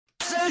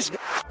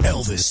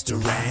Elvis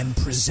Duran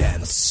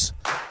presents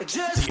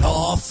the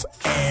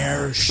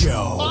Off-Air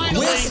Show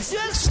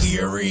with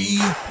Scary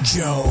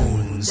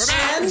Jones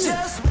and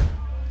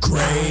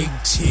Greg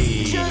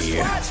T.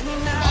 Episode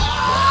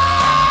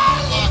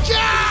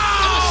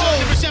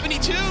number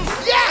 72.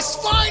 Yes,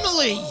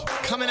 finally!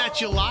 Coming at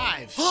you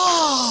live.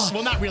 Oh,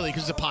 Well, not really,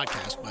 because it's a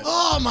podcast. But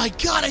oh my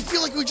God, I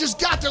feel like we just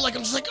got there. Like,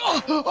 I'm just like,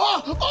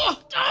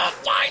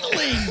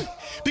 finally!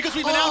 because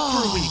we've been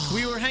out for a week.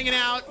 We were hanging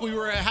out. We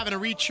were having a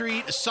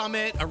retreat, a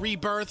summit, a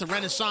rebirth, a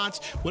renaissance,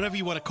 whatever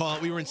you want to call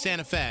it. We were in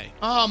Santa Fe.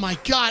 Oh my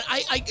God,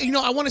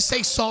 I want to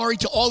say sorry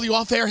to all the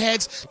off-air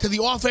heads, to the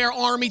off-air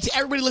army, to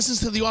everybody who listens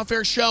to the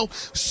off-air show.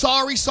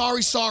 Sorry.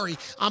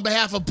 On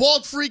behalf of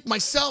Bald Freak,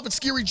 myself, and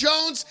Scary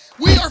Jones,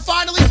 we are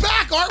finally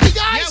back, aren't we,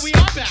 guys? Yeah, we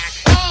are back.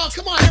 Oh,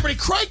 come on, everybody,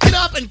 crank it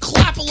up and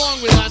clap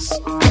along with us,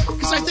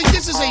 because I think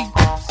this is a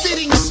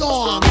fitting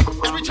song.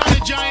 Every time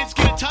the Giants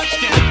get a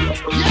touchdown,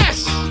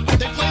 Yes!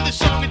 they play the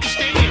song at the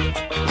stadium.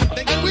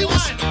 They go, And we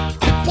was...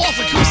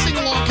 Balford, can we sing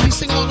along? Can you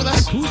sing along with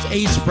us? Who's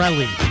Ace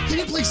Frehley? Can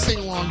you please sing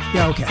along?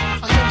 Yeah, okay.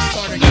 I know we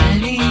started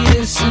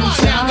again. Come on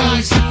now,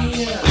 guys.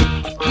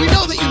 We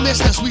know that you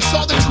missed us. We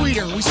saw the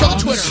Twitter. I love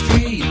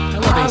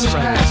Ace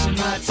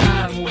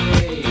Frehley.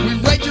 We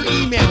read your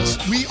emails.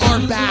 We are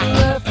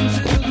back.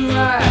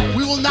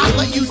 We will not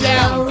let you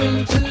down.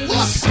 Look,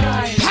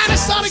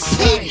 Panasonic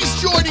Pete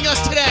is joining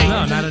us today.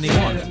 No, not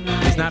anymore.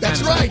 He's not.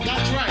 That's Panasonic. right.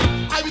 That's right.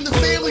 I mean, the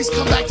families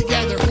come back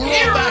together. We're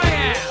all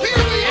back. Here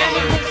we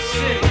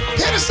are.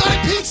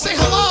 Panasonic Pete, say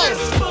hello.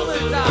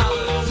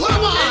 Put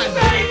them on.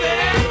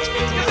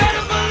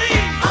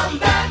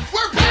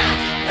 We're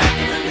back.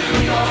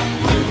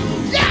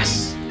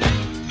 Yes.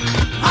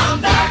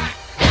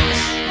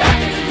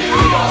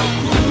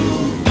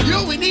 You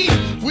know, we need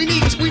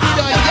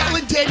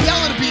Yellen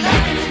Daniela to be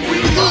here. We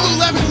need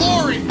Lululemon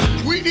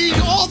Lauren. We need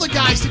all the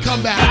guys to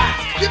come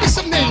back. Give me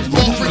some names,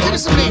 Wolford. Give me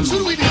some names. Who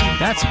do we need?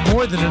 That's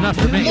more than enough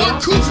for me.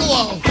 Mark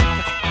Kufalo.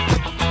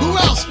 Who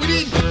else? We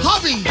need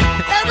Hubby.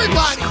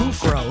 Everybody.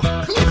 Kufro.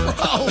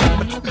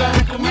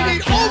 We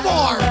need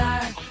Omar.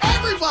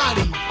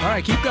 Everybody. All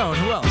right, keep going.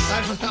 Who else?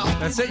 I don't know.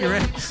 That's it. You're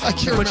in. I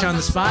can't Put you on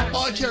the spot.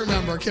 Oh, I can't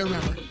remember. All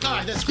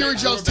right, that's Scary great.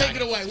 Jones, We're take back.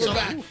 it away. We're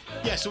back.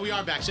 Yeah, so we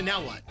are back. So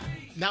now what?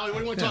 Now what do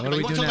you want to talk what about? do You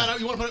we want do to talk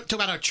now? about, talk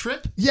about our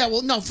trip? Yeah,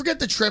 well, no, forget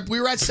the trip.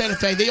 We were at Santa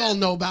Fe. They all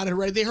know about it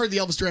already. They heard the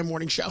Elvis Duran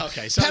Morning Show.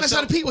 Okay, so-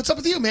 Panasonic Pete, what's up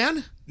with you,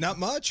 man? Not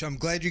much. I'm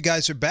glad you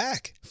guys are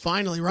back.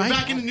 Finally, We're right?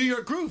 back in the New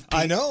York groove. Pete.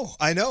 I know.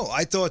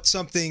 I thought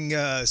something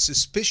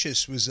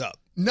suspicious was up.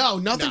 No,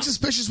 nothing No.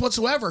 suspicious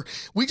whatsoever.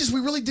 We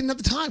really didn't have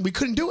the time. We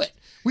couldn't do it.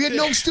 We had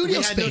no studio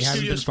We had no space. hasn't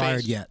studio been fired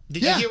space. yet.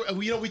 Did Yeah. you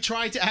hear? We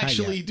tried to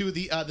actually yet. do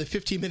the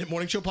 15-minute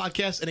morning show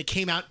podcast, and it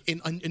came out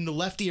in the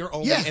left ear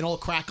only Yeah. and all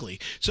crackly.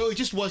 So it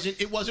just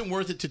wasn't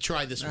worth it to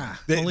try this one.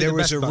 Only There the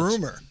was best a buds.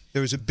 rumor.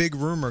 There was a big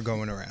rumor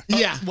going around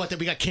Yeah. What, that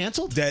we got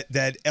canceled? that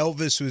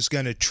Elvis was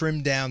going to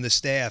trim down the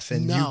staff,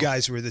 and No. you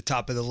guys were the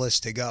top of the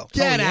list to go.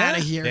 Get Oh, yeah? out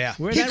of here. Yeah.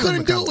 Where'd He that couldn't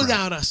rumor do come it from?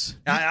 without us.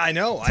 I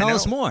know. Tell I know.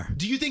 us more.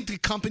 Do you think the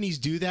companies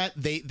do that?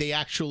 They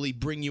actually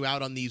bring you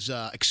out on these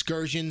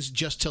excursions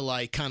just to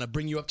like kind of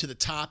bring you up to the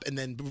top, and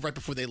then right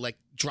before they like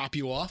drop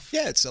you off?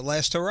 Yeah, it's the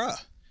last hurrah.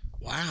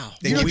 Wow.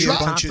 They You know, give you a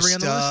top bunch of three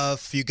on the list?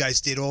 stuff. You guys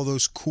did all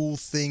those cool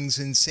things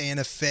in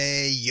Santa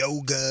Fe,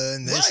 yoga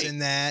and this Right.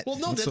 and that. Well,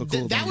 no, What's that, so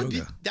cool that about would be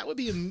yoga? that would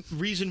be a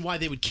reason why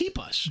they would keep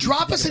us.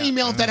 Drop us an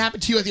email if that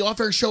happened to you at the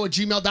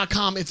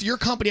offairshow@gmail.com. If your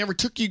company ever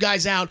took you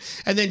guys out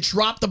and then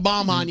dropped the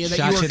bomb on you that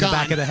Shot you you were in the gone.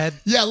 back of the head?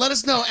 Yeah, let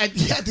us know at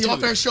the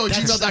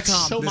offairshow@gmail.com.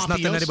 that's so There's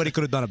nothing mafioso. anybody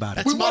could have done about it.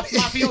 That's We want-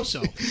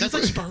 mafioso. That's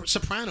like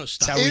Soprano That's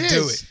style. how we It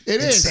do is. it.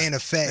 It in is. Santa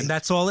Fe. And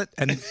that's all it.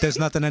 And there's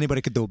nothing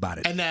anybody could do about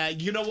it.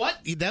 And you know what?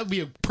 That would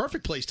be a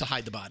perfect place to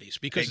hide the bodies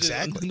because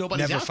Exactly.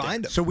 nobody's Never out there.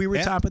 find them. So we were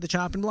Yeah. top of the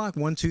chopping block.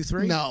 1, 2,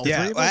 3. No. The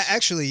Yeah, three of us?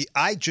 actually,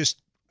 I just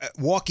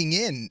walking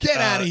in. Get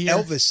outta here.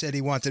 Elvis said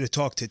he wanted to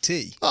talk to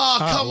T. Oh,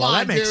 come well,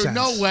 that on, makes dude. sense.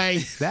 No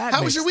way. That How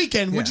was makes- your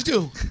weekend? What'd you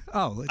do?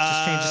 Oh, let's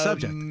just change the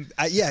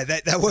subject. Yeah,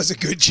 that was a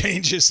good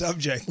change of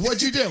subject.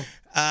 What'd you do?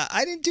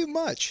 I didn't do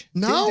much.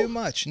 No? Didn't do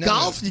much. No,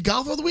 Golf? You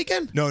golf over the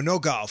weekend? No, no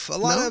golf. A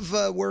lot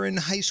No? of we're in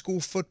high school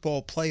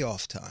football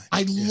playoff time.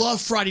 I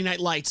love Friday Night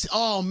Lights.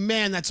 Oh,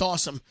 man, that's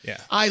awesome. Yeah.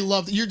 I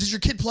love that. Does your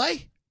kid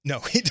play? No,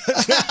 he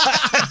doesn't.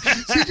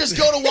 So you just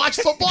go to watch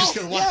football?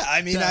 Yeah,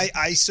 I mean,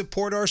 I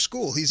support our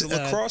school. He's a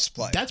lacrosse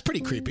player. That's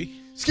pretty creepy.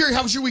 Scary,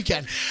 how was your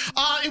weekend?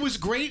 It was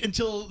great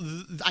until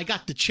I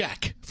got the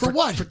check. For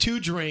what? For 2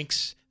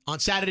 drinks on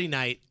Saturday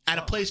night at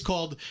a place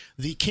called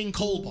the King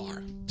Cole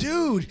Bar.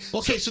 Dude.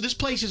 Okay, so this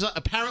place is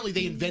apparently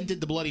they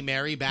invented the Bloody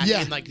Mary back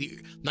Yeah. in like the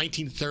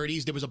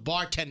 1930s. There was a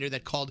bartender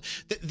that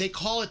they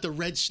call it the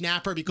Red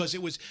Snapper because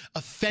it was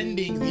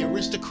offending the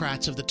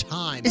aristocrats of the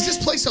time. Is this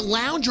place a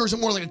lounge or is it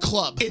more like a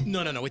club?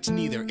 No, it's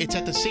neither. It's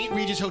at the St.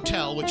 Regis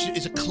Hotel, which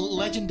is a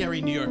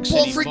legendary New York City.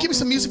 Paul Freak, give me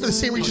some music for the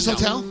St. Regis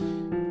Hotel.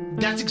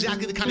 That's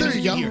exactly the kind of There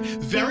music you you go. hear.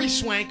 Very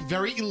swank,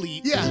 very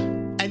elite. Yeah.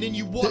 And then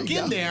you walk you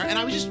in go. there, and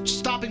I was just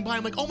stopping by.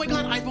 I'm like, oh my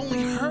God, I've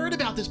only heard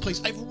about this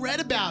place. I've read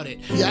about it.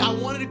 Yeah. I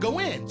wanted to go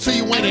in. So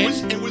you went And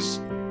in? It was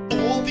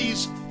all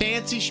these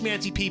fancy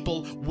schmancy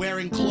people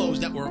wearing clothes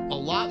that were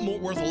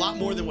worth a lot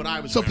more than what I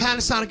was So wearing.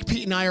 Panasonic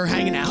Pete and I are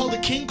hanging out. Called the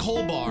King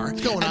Cole Bar.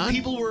 What's going on?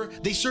 People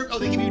they serve.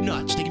 They give you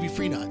nuts. They give you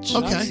free nuts.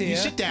 Okay. Nuts You here.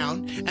 sit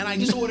down, and I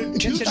just ordered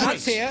 2 drinks.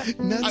 Nuts here.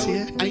 Nuts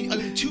here. I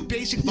ordered 2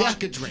 basic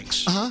vodka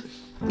drinks. Uh-huh.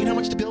 You know how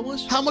much the bill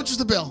was? How much was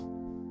the bill?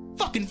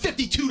 Fucking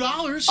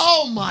 $52.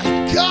 Oh my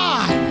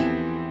God!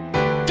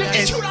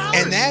 $52.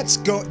 And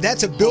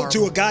that's a bill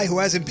to a guy who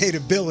hasn't paid a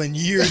bill in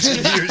years and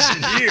years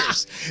and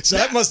years. So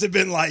that must have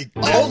been like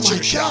Oh culture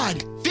my shock.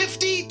 God!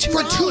 $52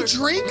 For 2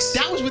 drinks?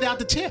 That was without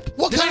the tip.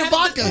 What Then kind I of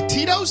had vodka?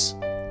 Tito's?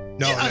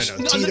 No, Yeah,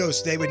 no.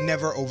 Tito's, they would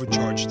never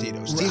overcharge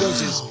Tito's.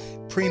 Tito's is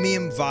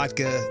premium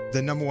vodka,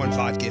 the number 1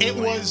 vodka in It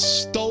Atlanta.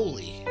 was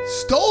Stoli.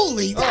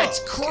 Stoli? That's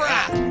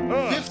crap.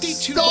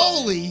 52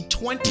 Stoli?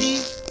 20.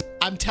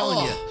 I'm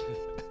telling you.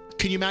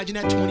 Can you imagine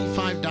that?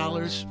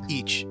 $25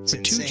 each for 2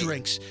 insane.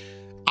 drinks.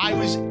 I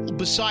was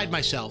beside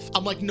myself.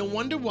 I'm like, no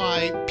wonder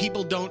why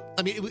people don't.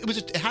 I mean,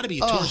 it had to be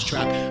a tourist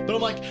trap. But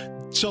I'm like,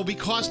 so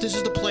because this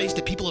is the place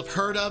that people have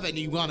heard of, and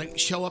you want to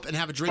show up and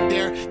have a drink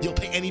there, you'll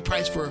pay any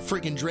price for a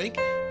freaking drink?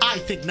 I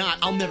think not.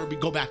 I'll never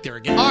go back there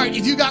again. All right,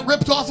 if you got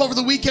ripped off over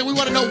the weekend, we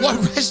want to know what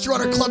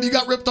restaurant or club you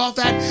got ripped off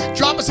at.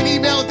 Drop us an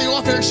email at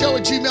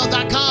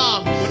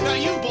theoffairshow@gmail.com. What about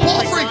you, Ball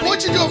Freak, Ronnie?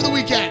 what'd you do over the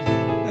weekend?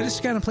 I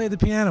just kind of played the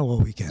piano all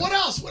weekend. What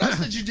else? What else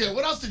did you do?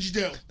 What else did you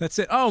do? That's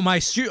it. Oh, my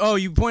shoe. Oh,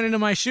 you pointed to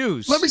my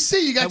shoes. Let me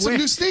see. You got I some wear-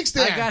 new sneaks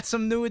there. I got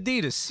some new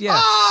Adidas. Yeah.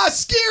 Ah,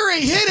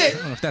 scary. Hit I it.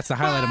 don't know if that's the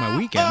highlight of my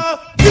weekend.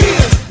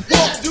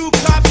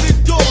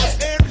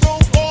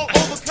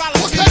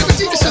 What kind of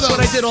Adidas are That's what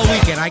I those? did all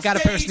weekend. I got a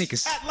pair of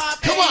sneakers.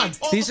 Come on.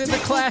 These are the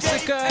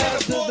classic,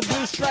 the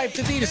blue striped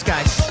Adidas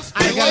guys.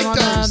 I I got like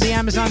them on those. the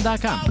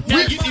Amazon.com. Now,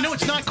 you know,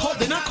 it's not called.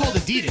 They're not called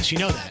Adidas. You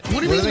know that.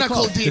 What do you What mean are they're they not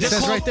called called? It Adidas?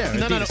 says right there.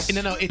 No.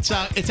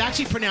 Adidas. It's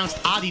actually pronounced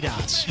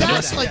Adidas. You know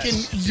That's that? like in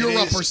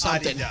Europe is or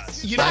something.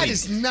 Adidas. You know, That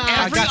is not.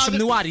 I got some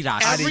new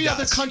Adidas. Every Adidas.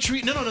 other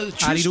country, no, the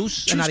true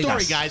Adidas and story,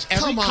 Adidas. guys.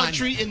 Every Come on.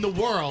 country in the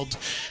world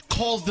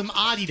calls them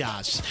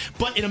Adidas,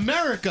 but in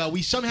America,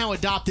 we somehow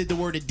adopted the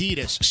word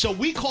Adidas. So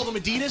we call them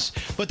Adidas,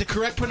 but the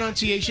correct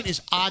pronunciation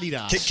is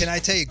Adidas. Can I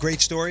tell you a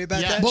great story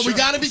about Yeah. that? But we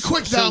got to be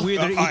quick, though. So we're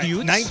the All right,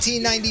 idiots.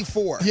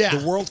 1994. Yeah.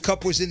 The World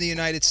Cup was in the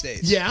United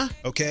States. Yeah.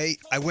 Okay.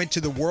 I went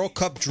to the World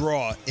Cup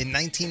draw in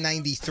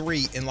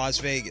 1993 in Las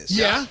Vegas.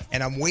 Yeah.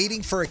 And I'm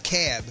waiting for a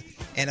cab,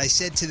 and I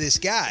said to this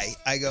guy,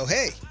 I go,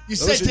 hey. You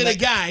those said are to the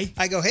guy.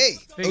 I go, hey,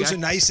 Hey, those guy. are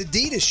nice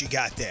Adidas you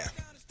got there.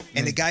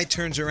 And the guy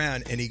turns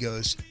around and he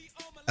goes,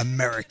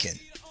 American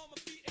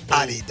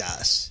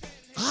Adidas.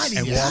 Adidas.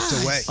 And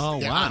walked away. Oh,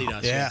 Yeah, wow.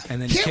 Adidas, Yeah.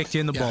 And then Can't- kicked you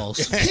in the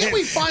balls. Can't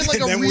we find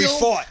like And a then real? we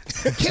fought.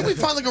 Can't we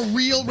find like a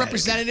real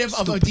representative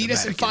of Stupid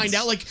Adidas and find Americans.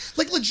 out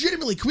like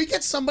legitimately? Can we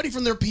get somebody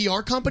from their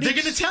PR company? They're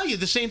going to tell you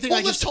the same thing Well,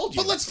 I just told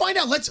you. But let's find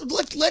out. Let's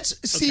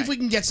see if we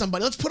can get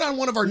somebody. Let's put on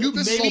one of our new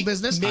business, old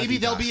business. Maybe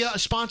they'll be a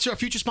sponsor, a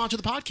future sponsor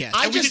of the podcast.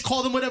 I And we just- could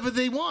call them whatever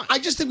they want. I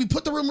just think we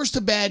put the rumors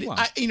to bed.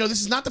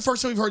 This is not the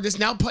first time we've heard this.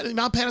 Now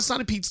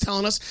Panasonic Pete's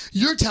telling us.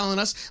 You're telling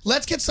us.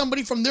 Let's get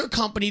somebody from their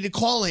company to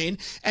call in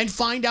and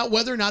find out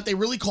whether or not they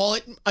really call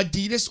it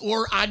Adidas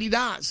or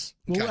Adidas.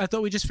 Well, I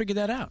thought we just figured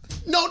that out.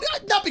 No,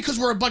 not because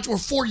we're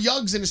 4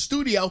 yugs in a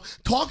studio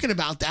talking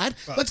about that.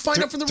 Let's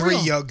find out from the Three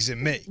real. yugs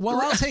and me. Well,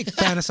 I'll take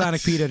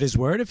Panasonic Pete at his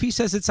word. If he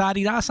says it's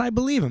Adidas, I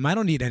believe him. I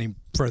don't need any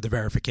further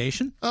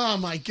verification. Oh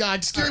my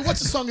God, Scary! What's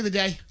the song of the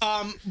day?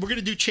 We're going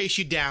to do Chase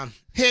You Down.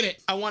 Hit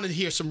it. I wanted to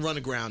hear some Run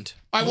Aground.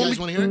 All right, You when guys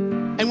we- want to hear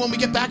it? And when we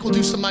get back, we'll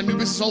do some new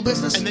business, old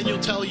business. And then you'll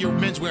tell your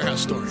Men's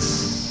Warehouse story.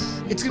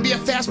 It's going to be a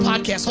fast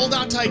podcast. Hold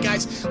on tight,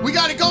 guys. We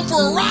got to go for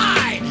a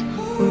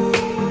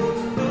ride.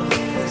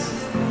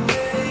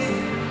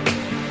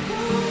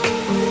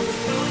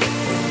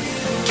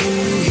 Can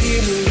you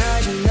hear me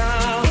right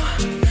now?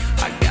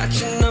 I got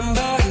your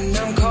number and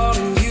I'm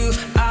calling you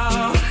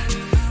out.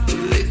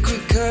 With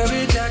liquid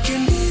courage, I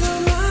can beat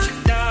on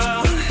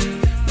lockdown.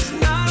 There's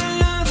not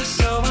another,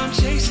 so I'm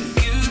chasing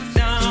you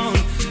down.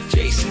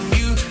 Chasing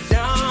you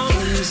down.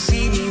 Can you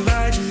see me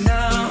right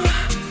now?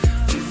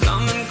 I'm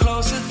coming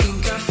closer,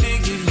 think I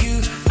figured you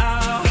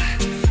out.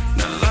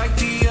 Not like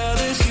the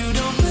others, you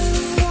don't play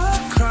with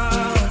the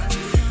crowd.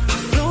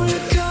 I've blown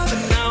your cover,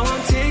 now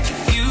I'm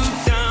taking you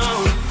down.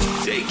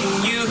 Taking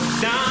you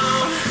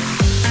down.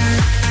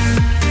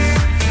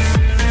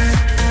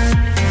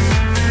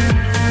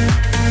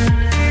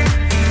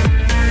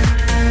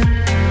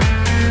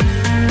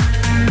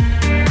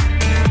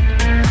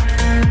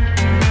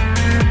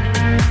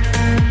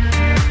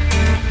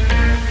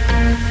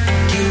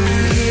 Can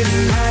you hear me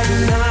right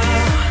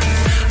now?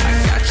 I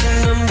got your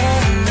number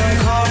and I'm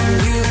calling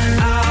you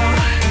out.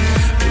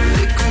 With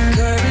liquid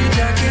courage,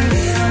 I can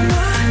beat on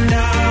my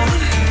down.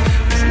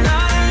 There's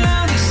not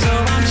another, so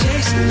I'm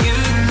chasing you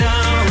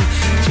down.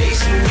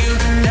 Chasing you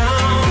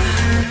down.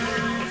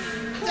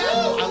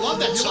 I love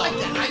that song. Like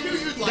that. I knew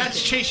you'd like That's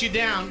it. Chase You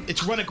Down.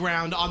 It's Run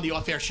Aground on the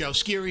Off-Air Show.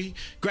 Scary,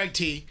 Greg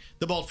T,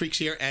 the Bald Freaks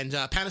here, and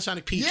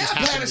Panasonic Pete Yeah, just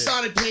happened to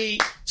Panasonic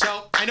Pete.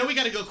 So I know we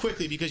got to go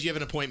quickly because you have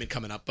an appointment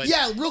coming up. But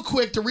yeah, real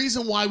quick. The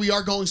reason why we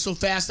are going so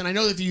fast, and I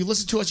know that if you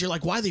listen to us, you're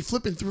like, why are they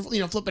flipping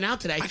out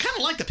today? I kind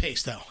of like the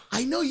pace, though.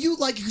 I know you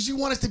like it because you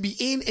want us to be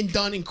in and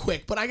done and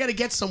quick, but I got to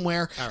get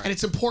somewhere, and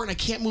it's important.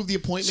 I can't move the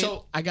appointment.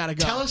 So I got to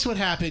go. Tell us what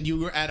happened. You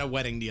were at a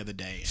wedding the other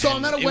day. So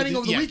I'm at a wedding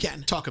over the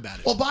weekend. Talk about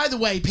it. Well, by the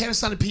way,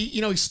 Panasonic Pete,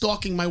 he's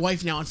stalking my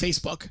wife now on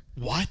Facebook.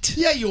 What?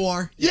 Yeah, you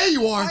are. Yeah,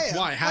 you are.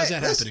 Why? How's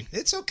that happening?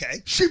 It's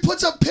okay. She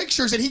puts up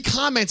pictures and he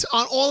comments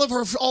on all of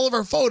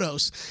her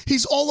photos.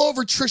 He's all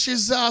over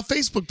Trisha's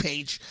Facebook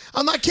page.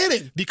 I'm not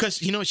kidding. Because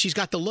she's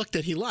got the look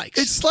that he likes.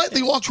 It's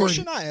slightly awkward. Trish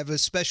and I have a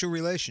special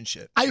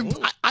relationship.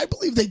 I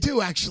believe they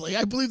do, actually.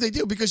 I believe they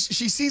do because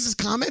she sees his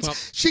comments. Well,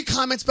 she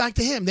comments back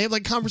to him. They have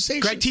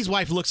conversations. Greg T's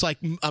wife looks like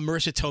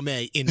Marissa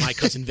Tomei in My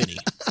Cousin Vinny.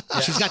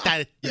 She's got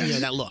that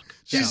that look.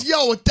 She's,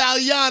 yo,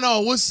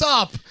 Italiano, what's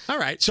up? All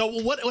right. So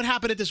what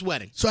happened at this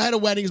wedding? So I had a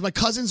wedding. It was my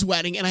cousin's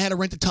wedding, and I had to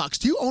rent a tux.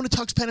 Do you own a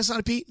tux,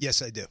 Panasonic Pete?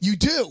 Yes, I do. You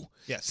do?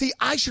 Yes. See,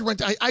 I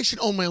should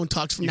own my own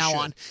tux from now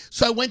on.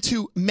 So I went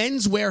to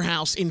Men's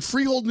Warehouse in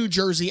Freehold, New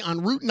Jersey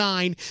on Route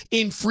 9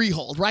 in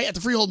Freehold, right? At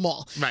the Freehold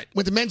Mall. Right.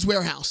 Went to Men's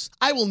Warehouse.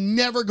 I will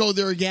never go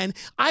there again.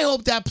 I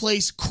hope that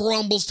place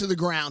crumbles to the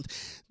ground.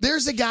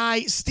 There's a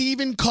guy,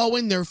 Stephen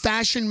Cohen, their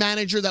fashion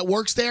manager that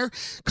works there,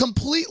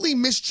 completely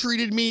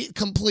mistreated me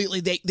completely.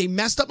 They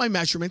messed up my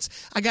measurements.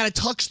 I got a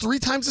tux 3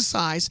 times the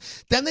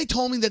size. Then they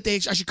told me that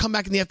I should come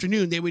back in the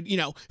afternoon. They would,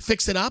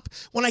 fix it up.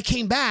 When I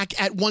came back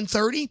at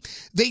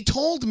 1:30, they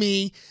told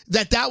me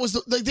that was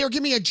they were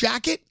giving me a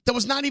jacket that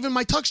was not even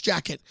my tux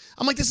jacket.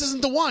 I'm like, this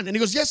isn't the one. And he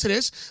goes, yes, it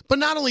is. But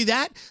not only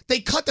that, they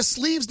cut the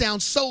sleeves down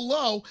so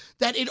low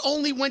that it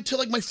only went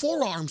to my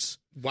forearms.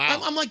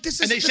 Wow. I'm like, this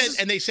is.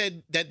 And they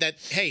said that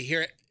hey,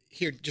 here,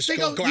 just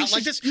go out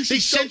like this. They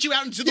sent you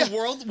out into the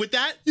world with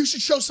that? You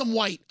should show some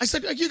white. I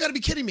said, you got to be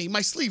kidding me. My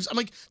sleeves. I'm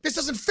like, this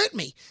doesn't fit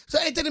me. So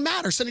it didn't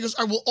matter. So he goes,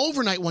 I will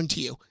overnight one to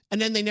you. And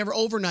then they never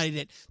overnighted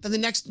it. Then the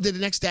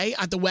next day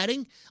at the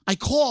wedding, I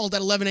called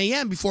at 11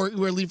 a.m. before we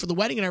were leaving for the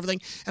wedding and everything.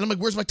 And I'm like,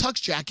 where's my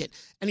tux jacket?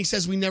 And he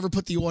says, we never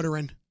put the order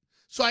in.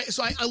 So I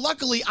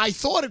luckily I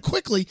thought it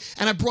quickly,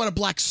 and I brought a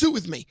black suit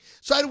with me.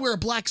 So I had to wear a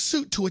black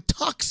suit to a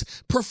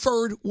tux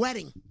preferred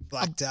wedding.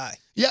 Black tie.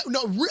 Yeah,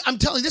 no, I'm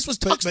telling you, this was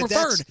tux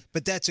preferred.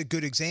 But that's a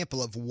good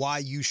example of why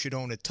you should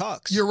own a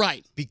tux. You're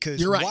right.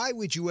 Because why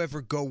would you ever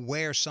go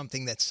wear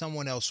something that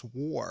someone else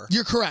wore?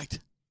 You're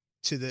correct.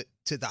 To the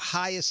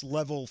highest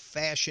level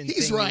fashion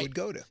He's thing right. you would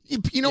go to.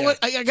 You know what?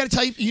 I got to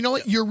tell you, you know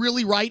what? You're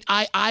really right.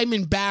 I'm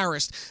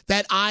embarrassed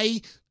that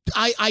I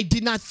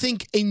did not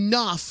think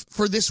enough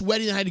for this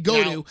wedding that I had to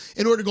go to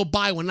in order to go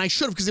buy one. And I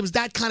should have, because it was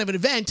that kind of an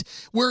event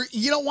where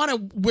you don't want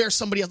to wear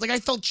somebody else. I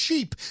felt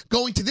cheap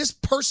going to this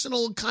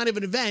personal kind of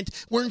an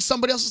event wearing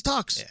somebody else's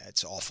tux. Yeah,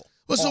 it's awful.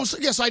 Well,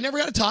 so I never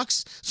got a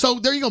tux. So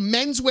there you go,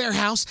 Men's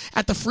Warehouse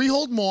at the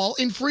Freehold Mall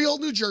in Freehold,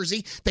 New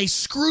Jersey. They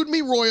screwed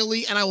me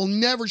royally, and I will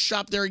never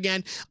shop there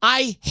again.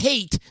 I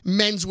hate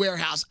Men's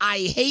Warehouse. I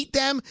hate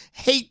them,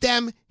 hate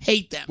them,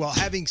 hate them. Well,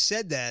 having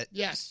said that,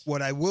 yes,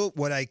 what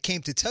I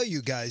came to tell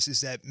you guys is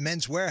that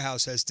Men's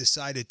Warehouse has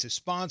decided to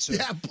sponsor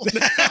the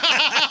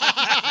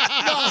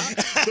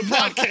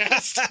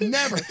podcast.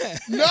 Never.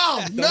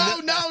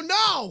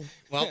 No.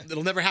 Well,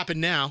 it'll never happen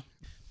now.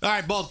 All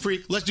right, Bald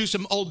Freak, let's do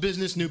some old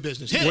business, new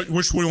business. Hit it.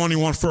 Which one do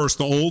you want first,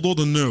 the old or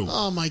the new?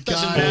 Oh, my God.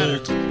 Doesn't matter.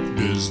 Old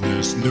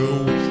business,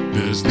 new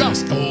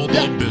business. Old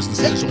business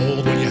is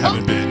old when you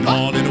haven't been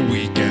on in a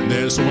weekend.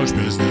 There's so much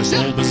business.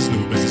 Old business,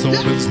 new business.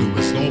 Old business, new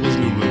business. Old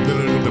business, new business.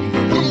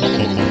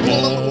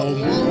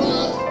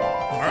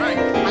 All right.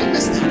 I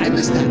missed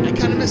that. I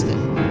kind of missed it.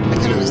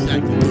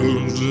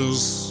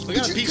 We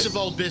got a piece of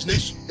old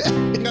business.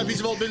 We got a piece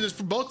of old business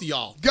for both of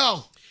y'all.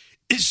 Go.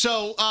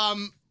 So,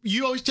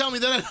 you always tell me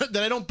that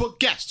I don't book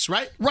guests,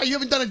 right? Right, you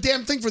haven't done a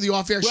damn thing for the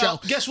off-air show.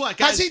 Guess what,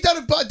 guys? Has he done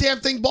a damn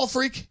thing, Ball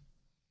Freak?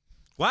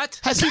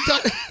 What? Has he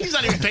done? He's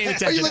not even paying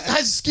attention.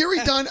 Has Scary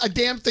done a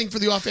damn thing for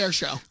the off-air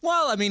show?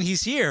 Well, I mean,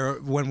 he's here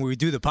when we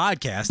do the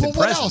podcast. Well,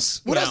 what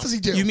else? What else does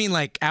he do? You mean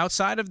like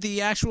outside of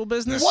the actual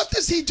business? What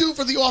does he do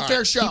for the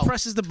off-air show? He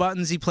presses the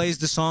buttons. He plays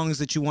the songs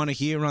that you want to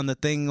hear on the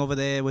thing over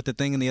there with the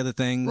thing and the other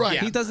thing. Right.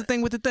 He does the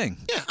thing with the thing.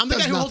 Yeah, I'm the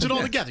guy who holds it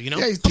all together, you know?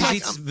 Yeah, He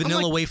eats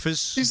vanilla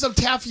wafers. He's some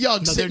taff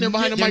yug sitting there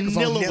behind a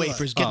microphone. Nilla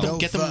wafers. Get them.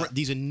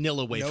 These are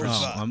Nilla wafers.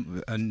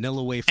 A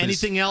Nilla wafers.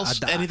 Anything else?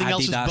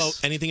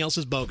 Anything else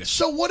is bogus.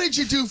 So what did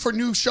you do for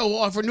new show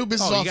or for new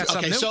business?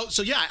 Okay,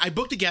 so yeah, I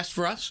booked a guest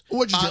for us.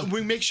 What'd you do?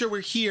 We make sure we're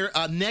here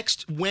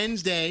next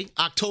Wednesday,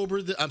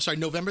 November the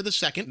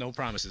 2nd. No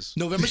promises.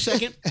 November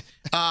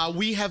 2nd.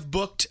 We have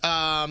booked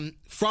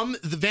from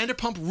the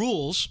Vanderpump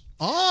Rules.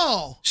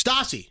 Oh,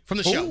 Stassi from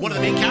the show, one of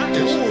the main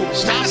characters.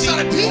 Stassi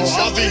on a beach.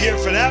 I'll be here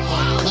for that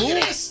one. Look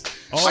at this.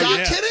 Are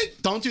you kidding?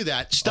 Don't do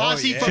that.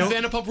 Stassi from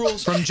Vanderpump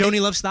Rules. From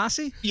Joni Loves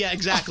Stassi? Yeah,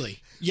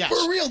 exactly. Yes.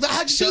 For real?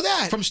 How'd you do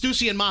that? From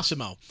Stussy and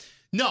Massimo.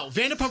 No,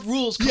 Vanderpump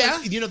Rules.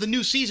 The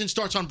new season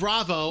starts on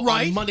Bravo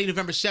on Monday,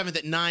 November 7th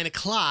at 9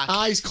 o'clock.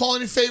 He's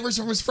calling in favors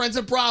from his friends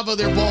at Bravo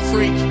there, Ball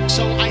Freak.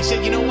 So I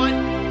said, you know what?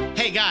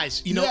 Hey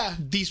guys, you know Yeah.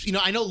 these. You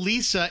know, I know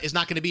Lisa is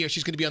not going to be here.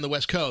 She's going to be on the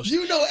West Coast.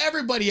 You know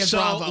everybody at So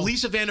Bravo.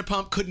 Lisa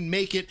Vanderpump couldn't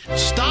make it.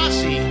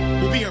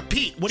 Stassi will be here.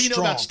 Pete, what do you know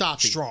about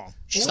Stassi? Strong.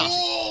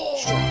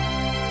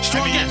 Stassi.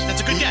 Strong guess.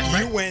 That's a good guess.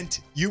 Right?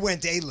 You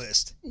went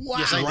A-list. Wow.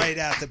 Yes, I did. Right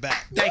out the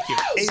bat. Thank you.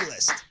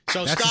 A-list.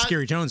 So That's a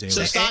Scary Jones So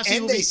A-list. Stassi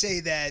And will they be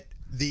say that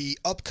the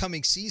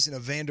upcoming season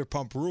of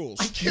Vanderpump Rules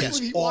can't is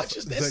believe he off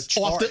watches the this.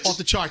 charts. off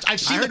the charts. I've I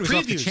seen heard the it was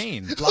off the previews.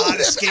 chain. A lot Who of would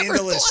have scandalous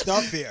ever thought-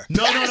 stuff here.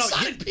 No.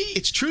 Panasonic Pete.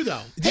 It's true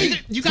though.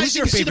 Hey, you guys Who's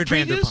your see the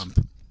favorite previews?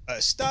 Vanderpump?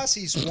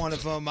 Stassi's one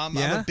of them. I'm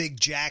Yeah? a big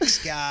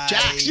Jax guy.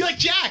 Jax. You like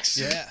Jax?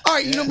 Yeah. All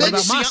right, you know, What maybe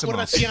about Massimo? What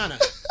about Sienna?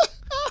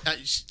 Not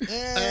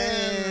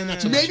so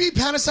much. maybe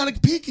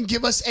Panasonic Pete can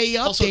give us a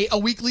update, a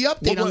weekly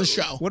update on the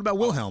show. What about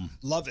Wilhelm?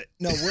 Love it.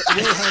 No,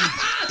 Wilhelm,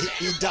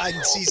 he died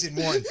in season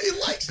 1. He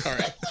likes it. All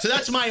right. So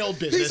that's my old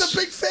business. He's a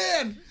big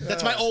fan.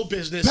 That's my old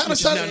business. which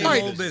is now Panasonic. new All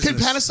right, old business. can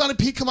Panasonic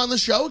Pete come on the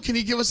show? Can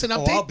he give us an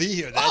update? I'll be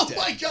here that Oh day.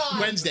 my God!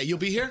 Wednesday. You'll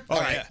be here? All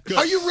right. yeah. Good.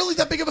 Are you really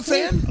that big of a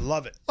fan? I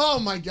love it. Oh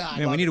my God!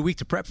 Man, we need a week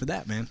to prep for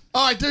that, man.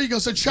 All right, there you go.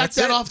 So check That's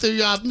that it? off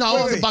the off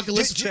the bucket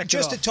list.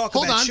 Just to talk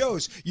Hold about on.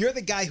 shows, you're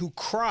the guy who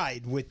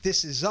cried with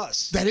This Is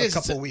Us That is a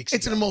couple weeks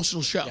It's ago. an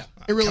emotional show.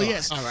 It really Come on.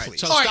 is. All right.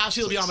 Please. So All right.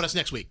 Stassi will be on with us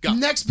next week. Go.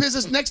 Next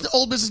business, next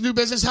old business, new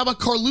business. How about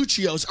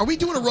Carluccio's? Are we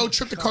doing a road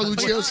trip to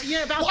Carluccio's?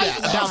 Yeah, about Why- that.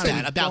 About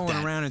that. About Going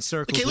that. around in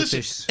circles Okay, with listen.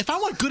 this. If I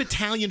want good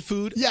Italian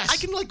food, Yes. I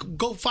can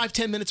go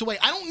 5-10 minutes away.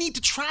 I don't need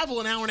to travel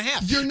an hour and a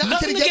half. You're not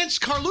Nothing gonna get-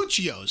 against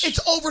Carluccio's. It's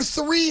over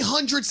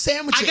 300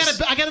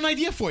 sandwiches. I got an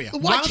idea for you. Why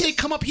Why don't can't- they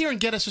come up here and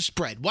get us a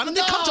spread? Why don't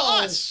they come to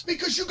us?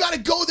 Because you got to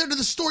go there to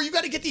the store. You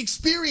got to get the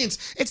experience.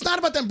 It's not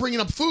about them bringing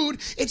up food.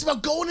 It's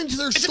about going into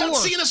their It's store. about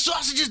seeing the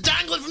sausages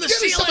dangling from the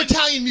Give me ceiling. some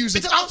Italian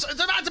music.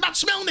 It's about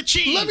smelling the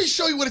cheese. Let me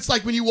show you what it's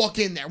like when you walk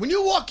in there. When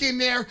you walk in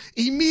there,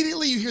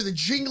 immediately you hear the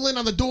jingling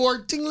on the door,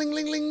 ding ling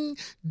ling ling,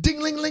 ding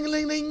ling ling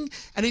ling ling,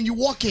 and then you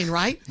walk in,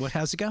 right?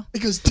 How's it go? It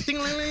goes ding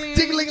ling ling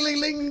ding ling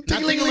ling ling, Not ding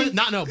ling ding-a-ling. ling.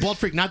 Not no, bald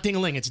freak. Not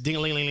ding-a-ling. It's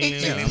ding-a-ling.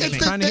 I'm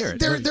trying to hear it.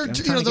 They're I'm you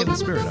trying know to get the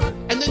spirit of it.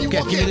 and then you Okay,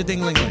 walk give me in. the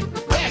ding-ling-ling.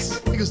 Yes.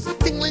 It goes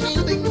ding ling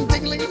ling ling,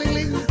 ding ling ling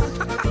ling,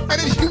 and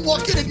then you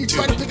walk in and you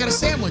try to pick out a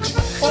sandwich.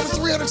 Over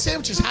 300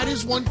 sandwiches. How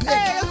does one pick?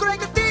 Hey,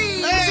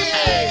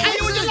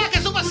 would you like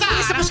a super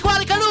size?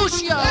 Pasquale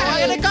Caluccio.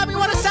 And come, you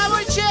want a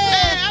sandwich?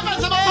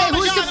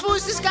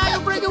 Who's this guy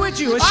you bring it with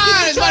you?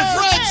 Ah, it's my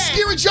friend,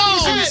 Scary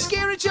Jones.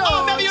 Scary Joe.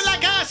 Oh, maybe you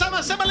like some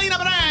semolina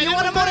bread. You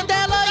want a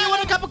mortadella? You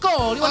want a cup of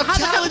cold? You want a hot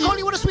cup of cold?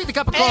 You want a sweet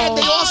cup of And cold?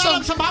 they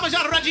also some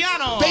Parmesan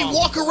Reggiano. they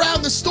walk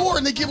around the store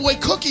and they give away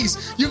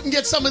cookies. You can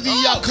get some of the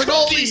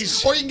cannolis,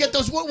 cookies. or you can get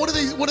those. What are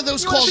they? What are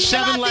those You want called?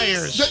 pinatas? 7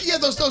 layers. Yeah,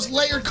 those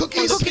layered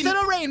cookies. Cookies that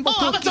are rainbow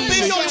Oh, that's a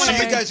cookies. big So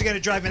you guys are going to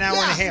drive an hour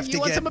and a half You to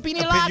want get some a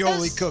pinatas?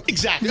 Pignoli cookie.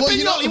 Exactly. Well,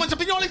 You want some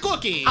Pignoli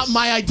cookies?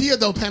 My idea,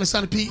 though,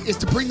 Panasonic Pete, is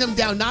to bring them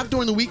down not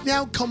during the week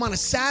now. Come on a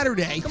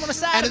Saturday. Come on a And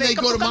Saturday, then they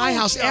come go to to my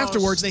house Caluccio's.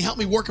 afterwards. And they help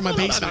me work in my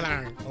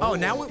basement. Oh,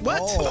 now what?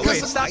 Oh,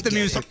 Wait, stop the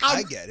music.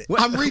 I get it.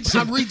 I'm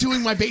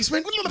redoing my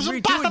basement.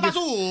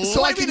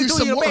 So I can use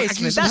some your work. I can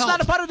basement. use some That's help.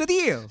 not a part of the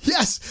deal.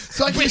 Yes,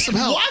 so I can use some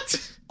help.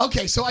 What?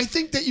 Okay, so I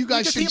think that you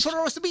guys Just should. here for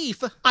roast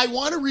beef. I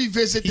want to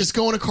revisit this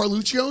going to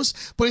Carluccio's,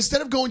 but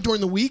instead of going during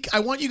the week,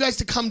 I want you guys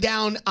to come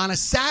down on a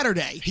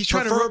Saturday. He's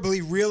trying to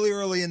Preferably really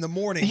early in the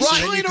morning, so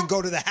Right. then you can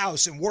go to the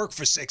house and work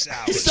for 6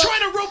 hours. He's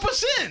trying to rope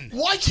us in.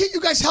 Why can't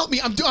you guys help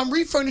me? I'm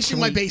refurnishing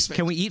my basement.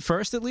 Can we eat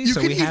first at least You so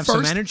can we eat have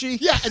some first. energy?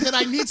 Yeah, and then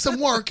I need some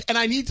work, and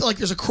I need to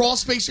there's a crawl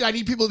space I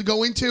need people to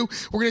go into.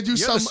 We're gonna do You're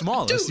some. the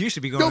smallest. Dude, You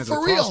should be going no, into the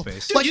for crawl real.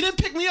 space. Dude, you didn't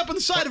pick me up on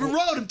the side of a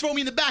road and throw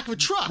me in the back of a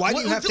truck. Why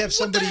do you have to have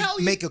what the somebody hell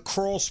you- make a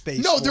crawl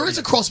space? No, for there is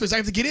you? a crawl space. I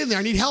have to get in there.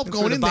 I need help where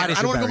going the in there. I bodies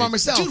don't are want to go by buried.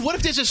 myself. Dude, what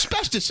if there's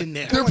asbestos in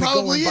there? There I wanna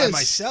probably go in is. by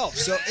myself.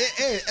 So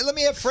let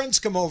me have friends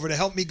come over to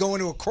help me go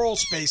into a crawl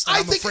space that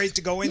I'm afraid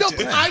to go into. No,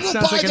 but I will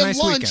Sounds buy like a them nice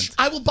lunch. weekend.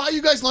 I will buy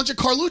you guys lunch at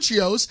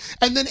Carluccio's,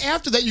 and then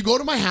after that, you go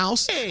to my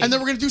house, and then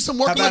we're gonna do some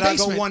work How in my about I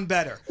basement. go one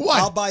better? What?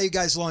 I'll buy you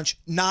guys lunch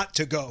not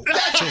to go.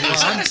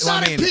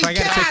 I mean, if I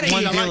got to take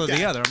one deal or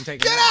the other, I'm taking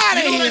Get that.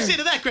 out You of know what I here! say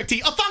to that, Greg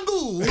T? A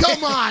fangu.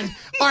 Come on.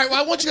 All right,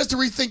 well, I want you guys to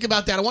rethink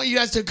about that. I want you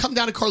guys to come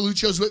down to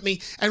Carluccio's with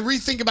me and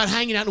rethink about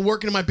hanging out and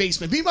working in my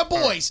basement. Be my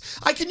boys.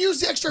 I can use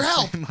the extra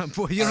help. My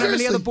boy, you don't have any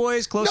Seriously. other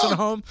boys closer to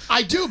home?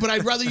 I do, but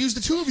I'd rather use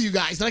the two of you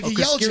guys. Then I can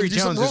yell at you Scary if you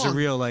do Jones something is a wrong.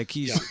 real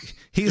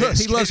he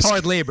loves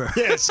hard labor.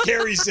 Yeah,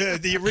 Scary's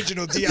the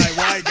original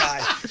DIY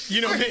guy.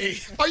 You know me.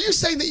 Are you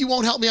saying that you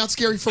won't help me out,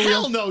 Scary, for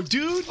Hell real? no,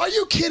 dude. Are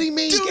you kidding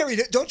me? Scary,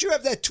 don't you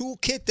have that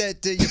toolkit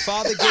that your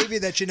father gave you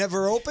that you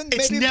never opened?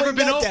 It's Maybe never bring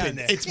been that down opened.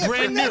 there. It's Yeah,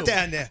 brand bring that new.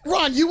 down there.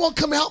 Ron, you won't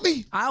come help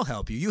me? I'll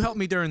help you. You helped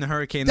me during the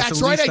hurricane. That's That's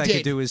the right, least I I did.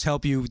 could do is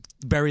help you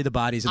bury the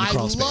bodies in the I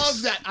crawl love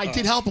space. that. I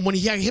did help him when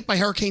he got hit by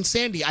Hurricane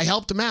Sandy. I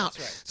helped him out.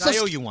 I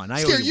owe you one.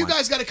 I owe Scary, you you one.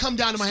 guys got to come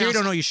down to my Scary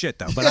house. don't owe you shit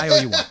though, but I owe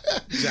you one.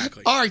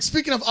 Exactly. All right,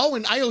 speaking of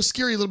Owen, I owe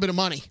Scary a little bit of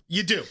money.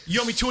 You do.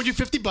 You owe me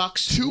 $250.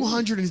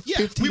 $250.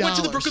 Yeah, we went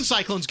to the Brooklyn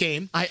Cyclones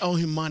game. I owe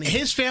him money.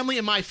 His family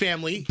and my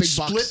family Big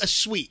split bucks. a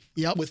suite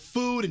Yep. with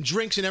food and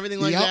drinks and everything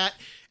like Yep. that.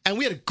 and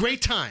we had a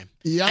great time.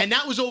 Yeah. And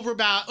that was over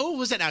about, what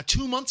was that now,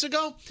 2 months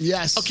ago?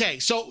 Yes. Okay,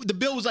 so the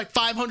bill was like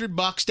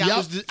 $500. That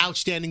was the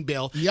outstanding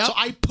bill. Yep. So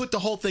I put the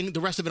whole thing,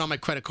 the rest of it on my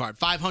credit card,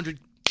 $500.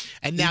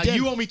 And now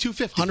you owe me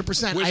 $250.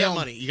 100%. Where's that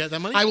money? You got that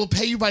money? I will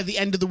pay you by the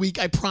end of the week.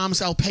 I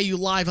promise I'll pay you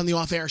live on the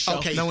off-air show.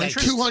 Okay, no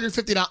interest?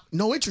 $250.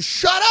 No interest.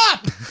 Shut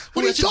up!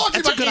 What are you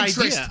talking about? That's a good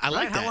interest? idea. I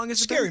like that. How long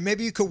is it? Scary.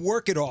 Maybe you could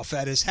work it off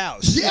at his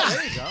house. Yeah.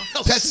 There you go.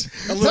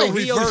 That's A little no,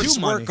 reverse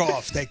you money. work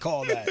off, they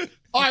call that.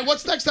 All right,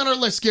 what's next on our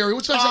list, Gary?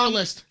 What's next on our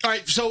list? All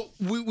right, so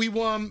we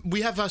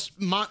have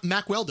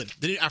Mac Weldon,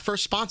 our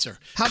first sponsor,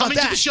 How about coming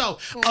that? to the show,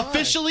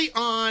 officially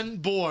on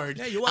board.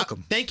 Yeah, you're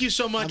welcome. Thank you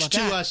so much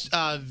to us,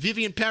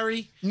 Vivian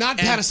Perry. Not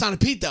and- Panasonic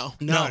Pete, though.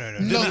 No, No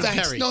Vivian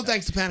thanks. Perry. No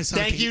thanks to Panasonic.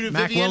 Thank you to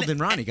Mac Vivian Weldon,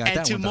 Ronnie got and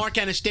that to one done. Mark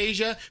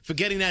Anastasia for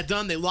getting that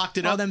done. They locked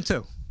it Oh, up. them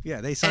too. Yeah,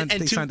 they signed.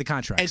 They signed the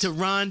contract. And to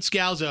Ron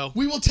Scalzo.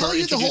 We will tell for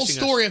you the whole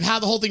introducing story us. of how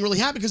the whole thing really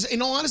happened. Because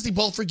in all honesty,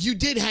 Baldfrick, you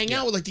did hang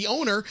out with like the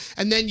owner,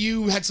 and then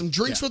you had some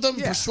drinks with him,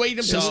 persuade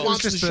him So to it was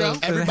sponsor the just show. a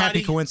happy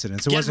Everybody,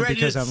 coincidence. It get wasn't ready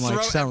because to I'm like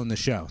throw- selling the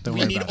show. Don't We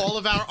worry need about all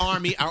of our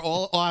army, our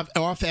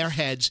off-air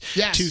heads,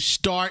 Yes. to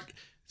start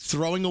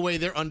throwing away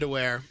their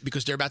underwear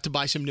because they're about to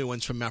buy some new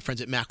ones from our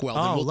friends at Mac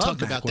Weldon. Oh, we'll love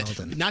talk Mac about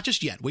Weldon. that. Not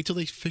just yet. Wait till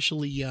they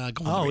officially go on it.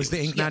 the Oh, is the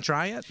radio. ink not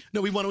dry yet? No,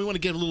 we want to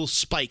get a little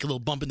spike, a little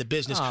bump in the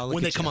business Oh, look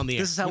when they at come you. on the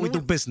air. This is how we do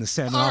business,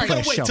 Sam. All right, Off we're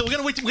air gonna wait show.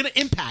 till we're gonna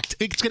impact.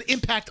 It's gonna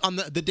impact on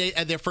the day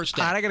at their first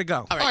day. All right, I gotta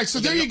go. All right, so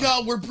there you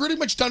go. We're pretty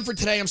much done for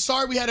today. I'm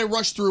sorry we had to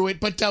rush through it,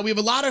 but we have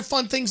a lot of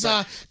fun things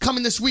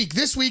coming this week.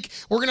 This week,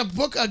 we're going to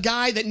book a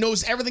guy that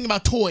knows everything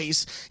about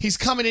toys. He's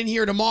coming in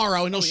here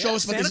tomorrow, and he'll show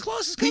us what Santa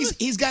Claus is coming?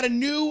 He's got a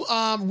new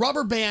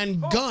rubber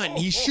band gun.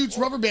 He shoots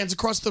rubber bands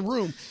across the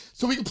room,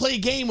 so we can play a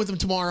game with him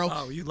tomorrow.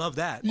 Oh, you love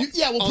that.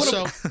 Yeah, we'll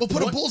Also, put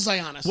a what- bullseye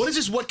on us. What is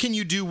this? What can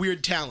you do?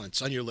 Weird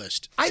talents on your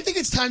list. I think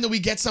it's time that we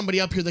get somebody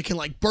up here that can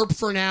like burp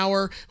for an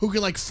hour, who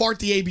can like fart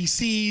the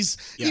ABCs.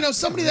 Yeah. You know,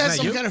 somebody that has that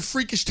some you? kind of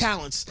freakish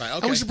talents. Right, okay.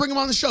 And we should bring them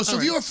on the show. So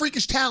if you have a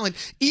freakish talent,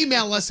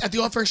 email us at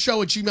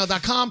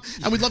theoffair@gmail.com,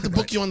 and we'd love to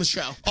book you on the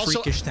show.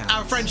 Also, Freakish talents.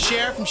 our friend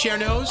Cher from Cher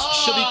Knows,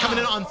 she'll be coming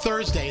in on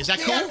Thursday. Is that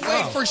cool? Can't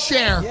wait for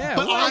Cher. Yeah,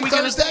 But well, on we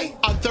gonna- Thursday?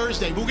 On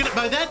Thursday. We're gonna.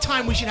 By that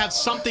time, we should have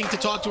something to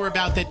talk to her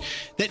about that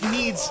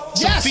needs some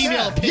Yes,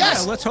 female opinion.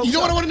 yes. let's hope You know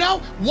so. what I want to know?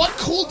 What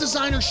cool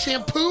designer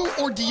shampoo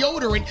or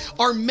deodorant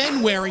are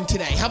men wearing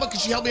today? How about, could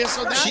she help me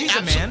answer that? She's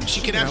a man.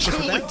 She She can can help us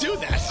with absolutely do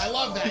that. I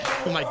love that.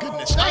 Oh my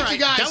goodness! Thank All right, you,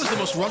 guys. That was the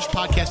most rushed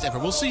podcast ever.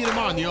 We'll see you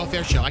tomorrow on the Off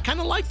Air Show. I kind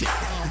of liked it.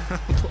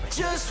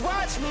 Just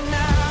watch me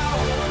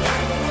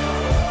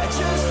now.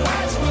 Just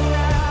watch me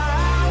now.